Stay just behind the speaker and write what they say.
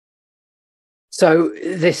So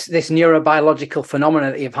this neurobiological phenomena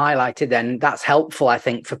that you've highlighted, then that's helpful, I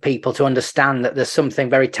think, for people to understand that there's something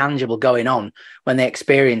very tangible going on when they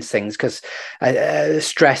experience things, because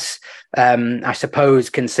stress, I suppose,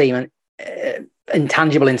 can seem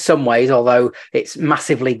intangible in some ways, although it's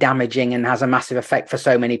massively damaging and has a massive effect for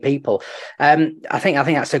so many people. I think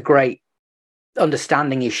that's a great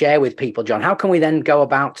understanding you share with people, John. How can we then go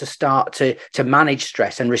about to start to manage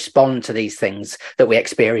stress and respond to these things that we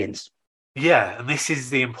experience? Yeah, and this is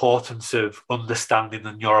the importance of understanding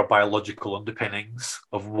the neurobiological underpinnings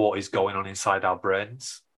of what is going on inside our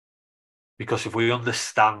brains. Because if we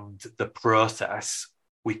understand the process,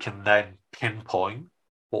 we can then pinpoint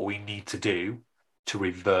what we need to do to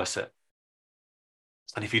reverse it.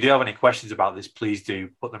 And if you do have any questions about this, please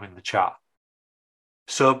do put them in the chat.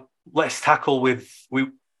 So let's tackle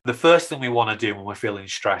the first thing we want to do when we're feeling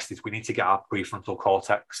stressed is we need to get our prefrontal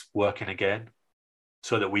cortex working again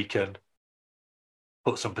so that we can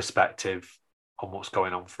put some perspective on what's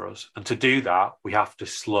going on for us. And to do that, we have to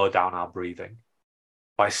slow down our breathing.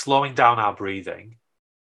 By slowing down our breathing,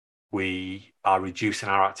 we are reducing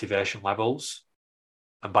our activation levels.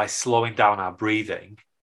 And by slowing down our breathing,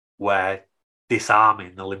 we're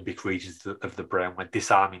disarming the limbic regions of the brain. We're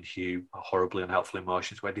disarming horribly unhelpful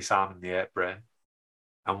emotions. We're disarming the ape brain.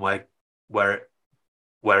 And we're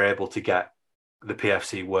able to get the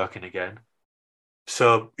PFC working again.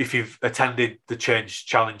 So if you've attended the Change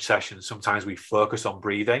Challenge sessions, sometimes we focus on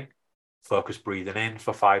breathing, focus breathing in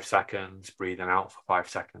for 5 seconds, breathing out for 5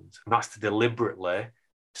 seconds. And that's to deliberately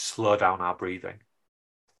slow down our breathing.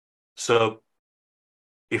 So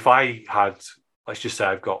if I had, let's just say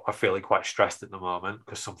I'm feeling quite stressed at the moment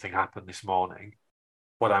because something happened this morning,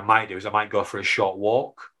 what I might do is I might go for a short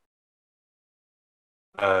walk.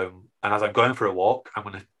 And as I'm going for a walk, I'm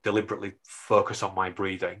going to deliberately focus on my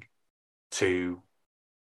breathing to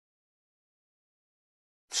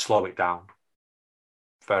slow it down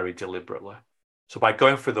very deliberately. So by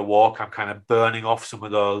going for the walk, I'm kind of burning off some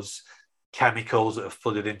of those chemicals that have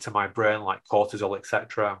flooded into my brain, like cortisol,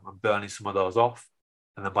 etc. I'm burning some of those off.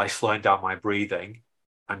 And then by slowing down my breathing,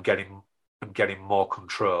 I'm getting more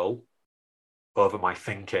control over my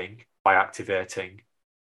thinking by activating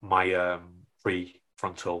my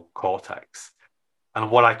prefrontal cortex. And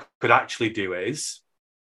what I could actually do is,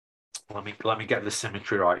 let me get the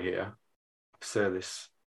symmetry right here. Say this.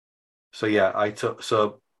 So yeah,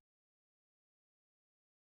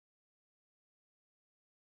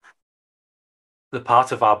 the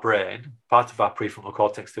part of our brain, part of our prefrontal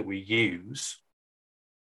cortex that we use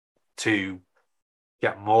to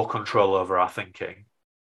get more control over our thinking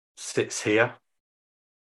sits here.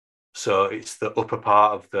 So it's the upper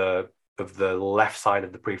part of the left side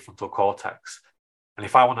of the prefrontal cortex. And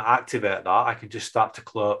if I want to activate that, I can just start to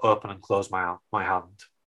open and close my hand,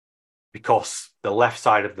 because the left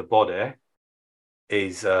side of the body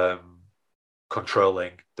is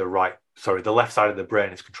controlling the left side of the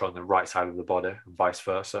brain is controlling the right side of the body, and vice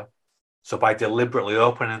versa. So by deliberately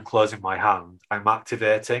opening and closing my hand, I'm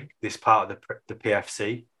activating this part of the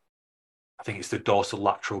PFC. I think it's the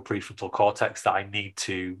dorsolateral prefrontal cortex that I need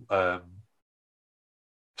to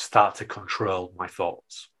start to control my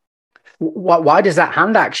thoughts. Why does that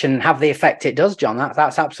hand action have the effect it does, John?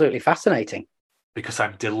 That's absolutely fascinating. Because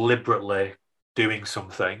I'm deliberately doing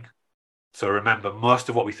something. So remember, most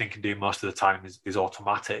of what we think and do most of the time is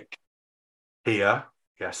automatic. Here,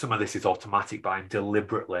 yeah, some of this is automatic, but I'm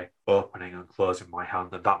deliberately opening and closing my hand.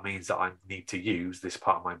 And that means that I need to use this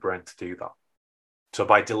part of my brain to do that. So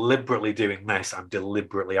by deliberately doing this, I'm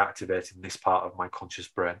deliberately activating this part of my conscious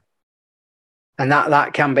brain. And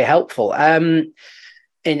that can be helpful in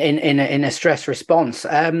a stress response.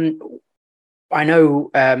 I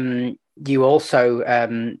know you also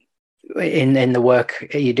in the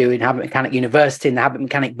work you do in Habit Mechanic University, in the Habit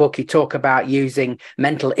Mechanic book, you talk about using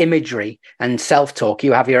mental imagery and self-talk.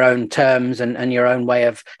 You have your own terms and your own way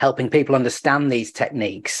of helping people understand these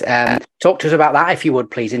techniques. Talk to us about that, if you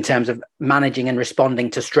would, please, in terms of managing and responding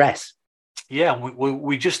to stress. Yeah,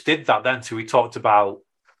 we just did that then. So we talked about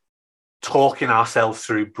talking ourselves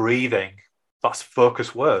through breathing. That's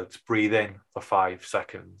focus words. Breathe in for 5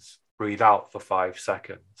 seconds. Breathe out for 5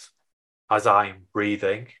 seconds. As I'm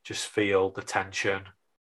breathing, just feel the tension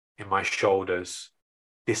in my shoulders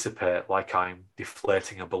dissipate like I'm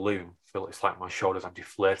deflating a balloon. Feel it's like my shoulders, I'm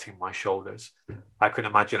deflating my shoulders. I can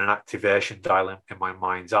imagine an activation dial in my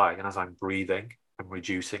mind's eye. And as I'm breathing, I'm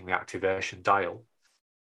reducing the activation dial.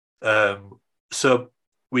 So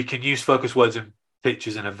we can use focus words and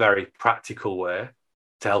pictures in a very practical way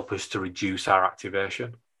to help us to reduce our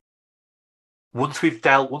activation. Once we've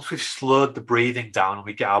slowed the breathing down and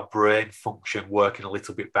we get our brain function working a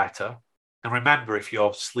little bit better, And remember, if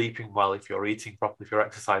you're sleeping well, if you're eating properly, if you're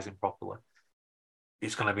exercising properly,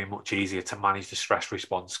 it's going to be much easier to manage the stress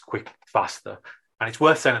response faster. And it's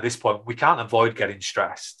worth saying at this point, we can't avoid getting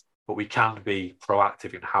stressed, but we can be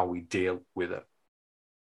proactive in how we deal with it.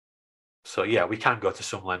 So yeah, we can go to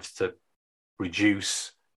some lengths to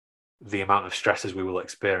reduce the amount of stresses we will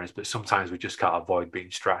experience, but sometimes we just can't avoid being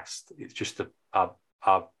stressed. It's just our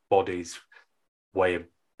body's way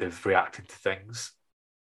of reacting to things.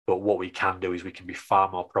 But what we can do is we can be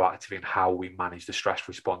far more proactive in how we manage the stress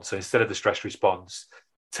response. So instead of the stress response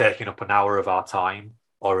taking up an hour of our time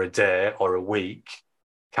or a day or a week,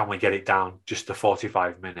 can we get it down just to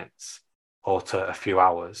 45 minutes or to a few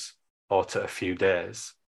hours or to a few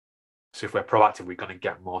days? So if we're proactive, we're going to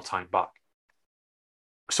get more time back.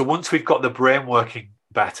 So once we've got the brain working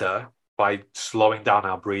better by slowing down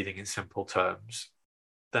our breathing in simple terms,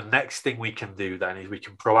 the next thing we can do then is we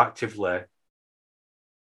can proactively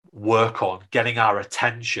work on getting our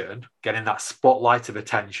attention, getting that spotlight of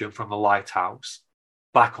attention from the lighthouse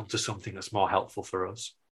back onto something that's more helpful for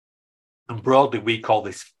us. And broadly, we call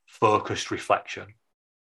this focused reflection.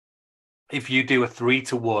 If you do a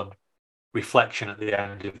 3-to-1 reflection at the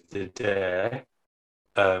end of the day,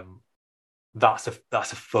 that's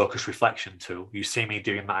a focused reflection tool. You see me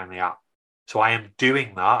doing that in the app. So I am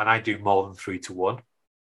doing that, and I do more than 3-to-1.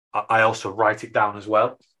 I also write it down as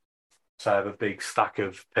well. So I have a big stack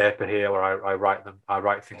of paper here where I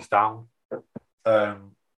write things down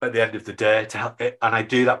at the end of the day to help it, and I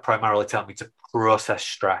do that primarily to help me to process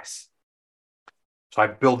stress. So I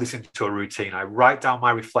build this into a routine. I write down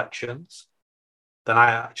my reflections, then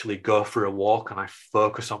I actually go for a walk and I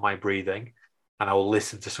focus on my breathing, and I will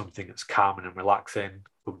listen to something that's calming and relaxing. It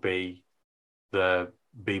could be the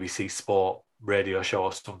BBC Sport radio show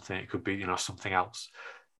or something. It could be, something else.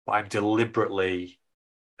 But I'm deliberately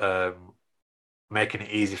making it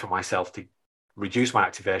easy for myself to reduce my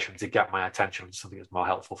activation, to get my attention on something that's more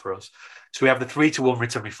helpful for us. So we have the 3-to-1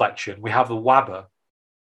 written reflection. We have the WABA.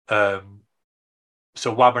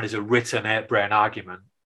 So WABA is a written 8-brain argument,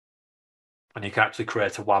 and you can actually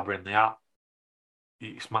create a WABA in the app.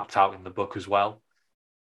 It's mapped out in the book as well.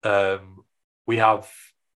 We have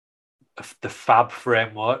the FAB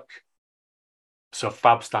framework. So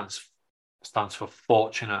FAB stands for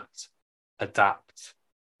fortunate, adapt,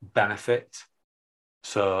 benefit.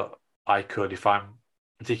 So I could, if I'm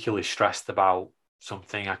particularly stressed about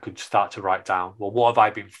something, I could start to write down, well, what have I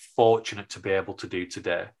been fortunate to be able to do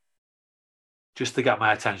today? Just to get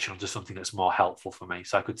my attention onto something that's more helpful for me.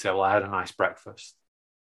 So I could say, well, I had a nice breakfast.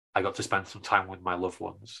 I got to spend some time with my loved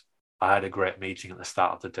ones. I had a great meeting at the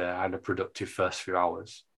start of the day. I had a productive first few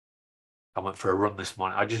hours. I went for a run this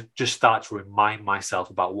morning. I just start to remind myself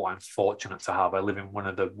about what I'm fortunate to have. I live in one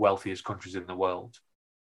of the wealthiest countries in the world.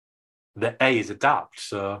 The A is adapt.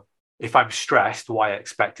 So if I'm stressed, what I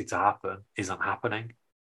expected to happen isn't happening.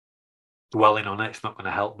 Dwelling on it's not going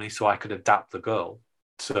to help me, so I could adapt the goal.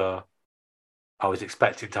 So I was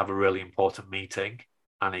expecting to have a really important meeting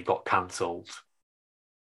and it got cancelled.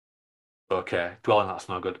 Okay, dwelling that's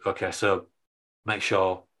no good. Okay, so make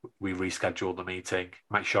sure we reschedule the meeting.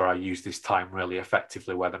 Make sure I use this time really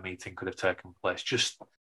effectively where the meeting could have taken place, just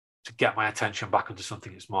to get my attention back onto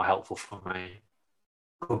something that's more helpful for me.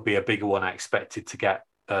 Could be a bigger one. I expected to get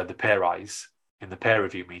the pay rise in the peer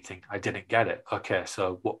review meeting. I didn't get it. Okay,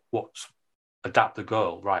 so what's adapt the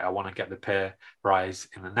goal? Right, I want to get the pay rise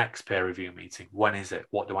in the next peer review meeting. When is it?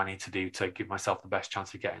 What do I need to do to give myself the best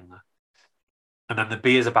chance of getting there? And then the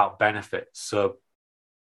B is about benefits. So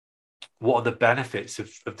what are the benefits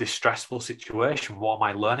of this stressful situation? What am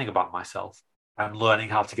I learning about myself? I'm learning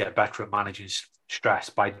how to get better at managing stress.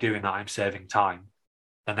 By doing that, I'm saving time.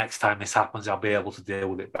 The next time this happens, I'll be able to deal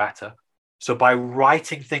with it better. So by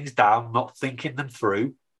writing things down, not thinking them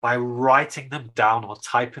through, by writing them down or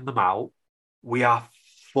typing them out, we are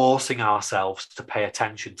forcing ourselves to pay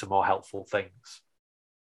attention to more helpful things.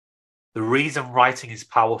 The reason writing is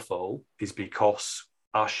powerful is because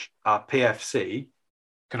our PFC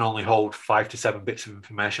can only hold 5 to 7 bits of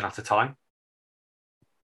information at a time.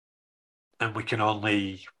 And we can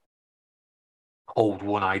only hold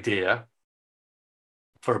one idea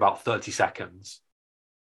for about 30 seconds.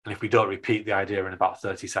 And if we don't repeat the idea in about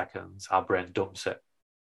 30 seconds, our brain dumps it.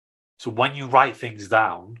 So when you write things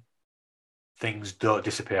down, things don't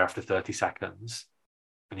disappear after 30 seconds,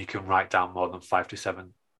 and you can write down more than 5 to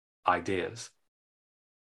 7 ideas.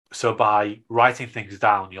 So by writing things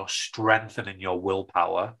down, you're strengthening your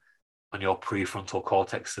willpower and your prefrontal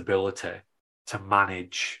cortex ability to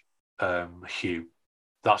manage hue.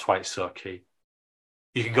 That's why it's so key.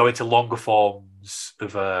 You can go into longer forms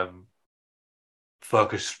of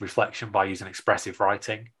focused reflection by using expressive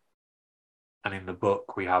writing. And in the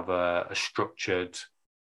book, we have a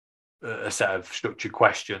set of structured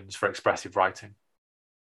questions for expressive writing.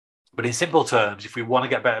 But in simple terms, if we want to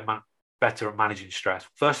get better at managing stress,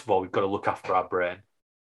 first of all, we've got to look after our brain.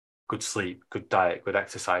 Good sleep, good diet, good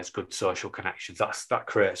exercise, good social connections. That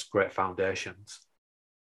creates great foundations.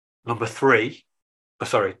 Number two,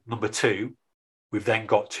 we've then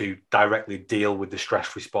got to directly deal with the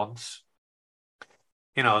stress response.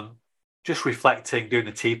 Just reflecting, doing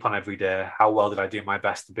the T-PLAN every day. How well did I do my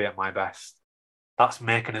best to be at my best? That's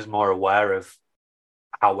making us more aware of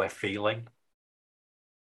how we're feeling.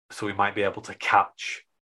 So we might be able to catch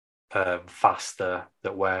faster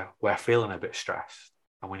that we're feeling a bit stressed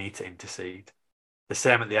and we need to intercede. The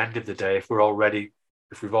same at the end of the day, if we've already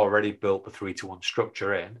built the 3-to-1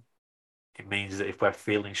 structure in, it means that if we're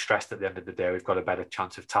feeling stressed at the end of the day, we've got a better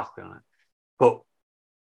chance of tackling it. But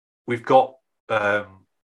we've got to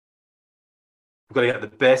get the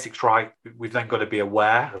basics right. We've then got to be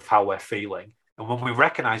aware of how we're feeling. And when we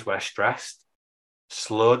recognize we're stressed,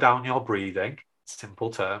 slow down your breathing, simple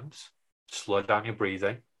terms, slow down your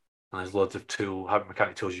breathing. And there's loads of habit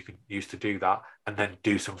mechanic tools you can use to do that, and then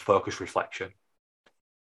do some focused reflection.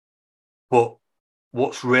 But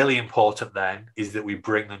what's really important then is that we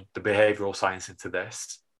bring the behavioral science into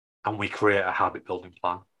this and we create a habit building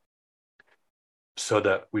plan so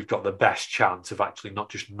that we've got the best chance of actually not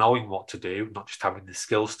just knowing what to do, not just having the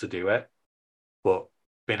skills to do it, but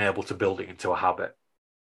being able to build it into a habit.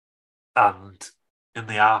 And in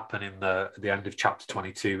the app and at the end of chapter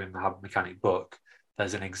 22 in the Habit Mechanic book,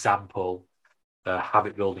 there's an example, a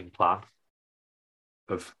habit building plan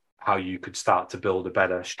of how you could start to build a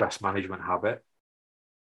better stress management habit.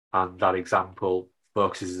 And that example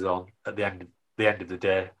focuses on, at the end of the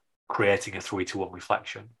day, creating a 3-to-1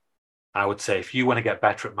 reflection. I would say if you want to get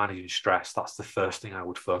better at managing stress, that's the first thing I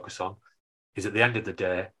would focus on, is at the end of the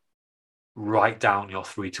day, write down your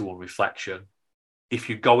 3-to-1 reflection. If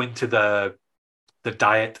you go into the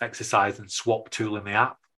diet, exercise, and swap tool in the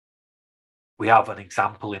app, we have an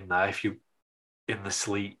example in there. If you in the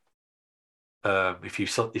sleep, if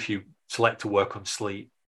you select to work on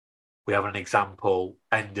sleep, we have an example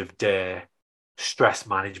end of day stress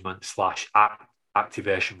management /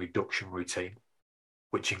 activation reduction routine,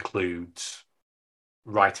 which includes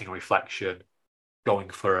writing a reflection, going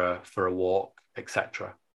for a walk,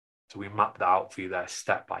 etc. So we map that out for you there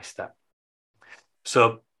step by step.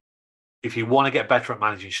 So if you want to get better at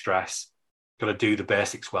managing stress, you've got to do the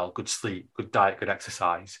basics well: good sleep, good diet, good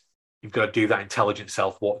exercise. You've got to do that intelligent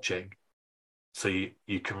self-watching so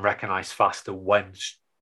you can recognize faster when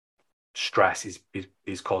stress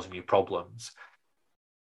is causing you problems.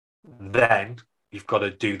 Then you've got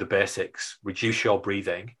to do the basics, reduce your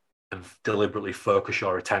breathing and deliberately focus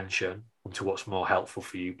your attention onto what's more helpful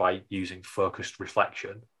for you by using focused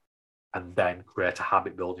reflection, and then create a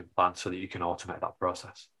habit building plan so that you can automate that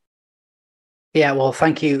process. Yeah, well,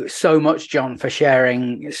 thank you so much, John, for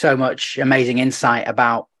sharing so much amazing insight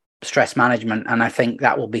about stress management. And I think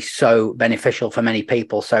that will be so beneficial for many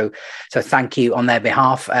people. So thank you on their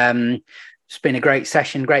behalf. It's been a great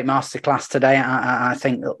session, great masterclass today. I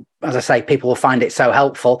think, as I say, people will find it so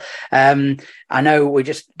helpful. I know we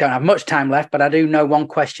just don't have much time left, but I do know one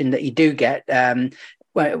question that you do get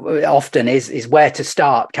often is where to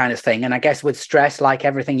start, kind of thing. And I guess with stress, like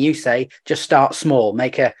everything you say, just start small,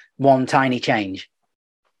 make one tiny change.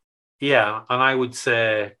 Yeah, and I would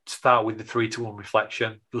say start with the 3-to-1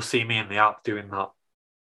 reflection. You'll see me in the app doing that.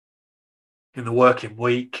 In the working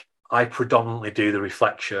week, I predominantly do the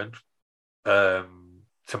reflection to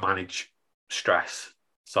manage stress,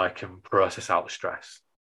 so I can process out the stress.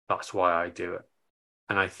 That's why I do it.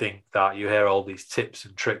 And I think that you hear all these tips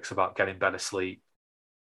and tricks about getting better sleep.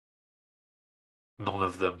 None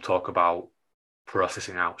of them talk about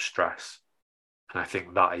processing out stress. And I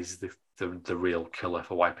think that is the real killer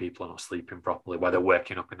for why people are not sleeping properly, why they're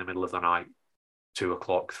waking up in the middle of the night, 2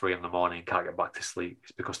 o'clock, 3 in the morning, can't get back to sleep.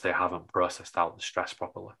 It's because they haven't processed out the stress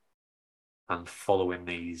properly. And following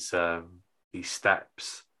these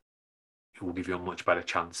steps, it will give you a much better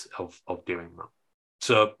chance of doing that.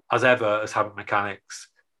 So as ever, as habit mechanics,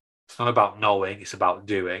 it's not about knowing, it's about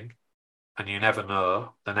doing. And you never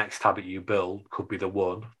know, the next habit you build could be the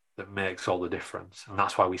one that makes all the difference. And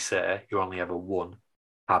that's why we say you're only ever one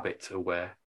habit away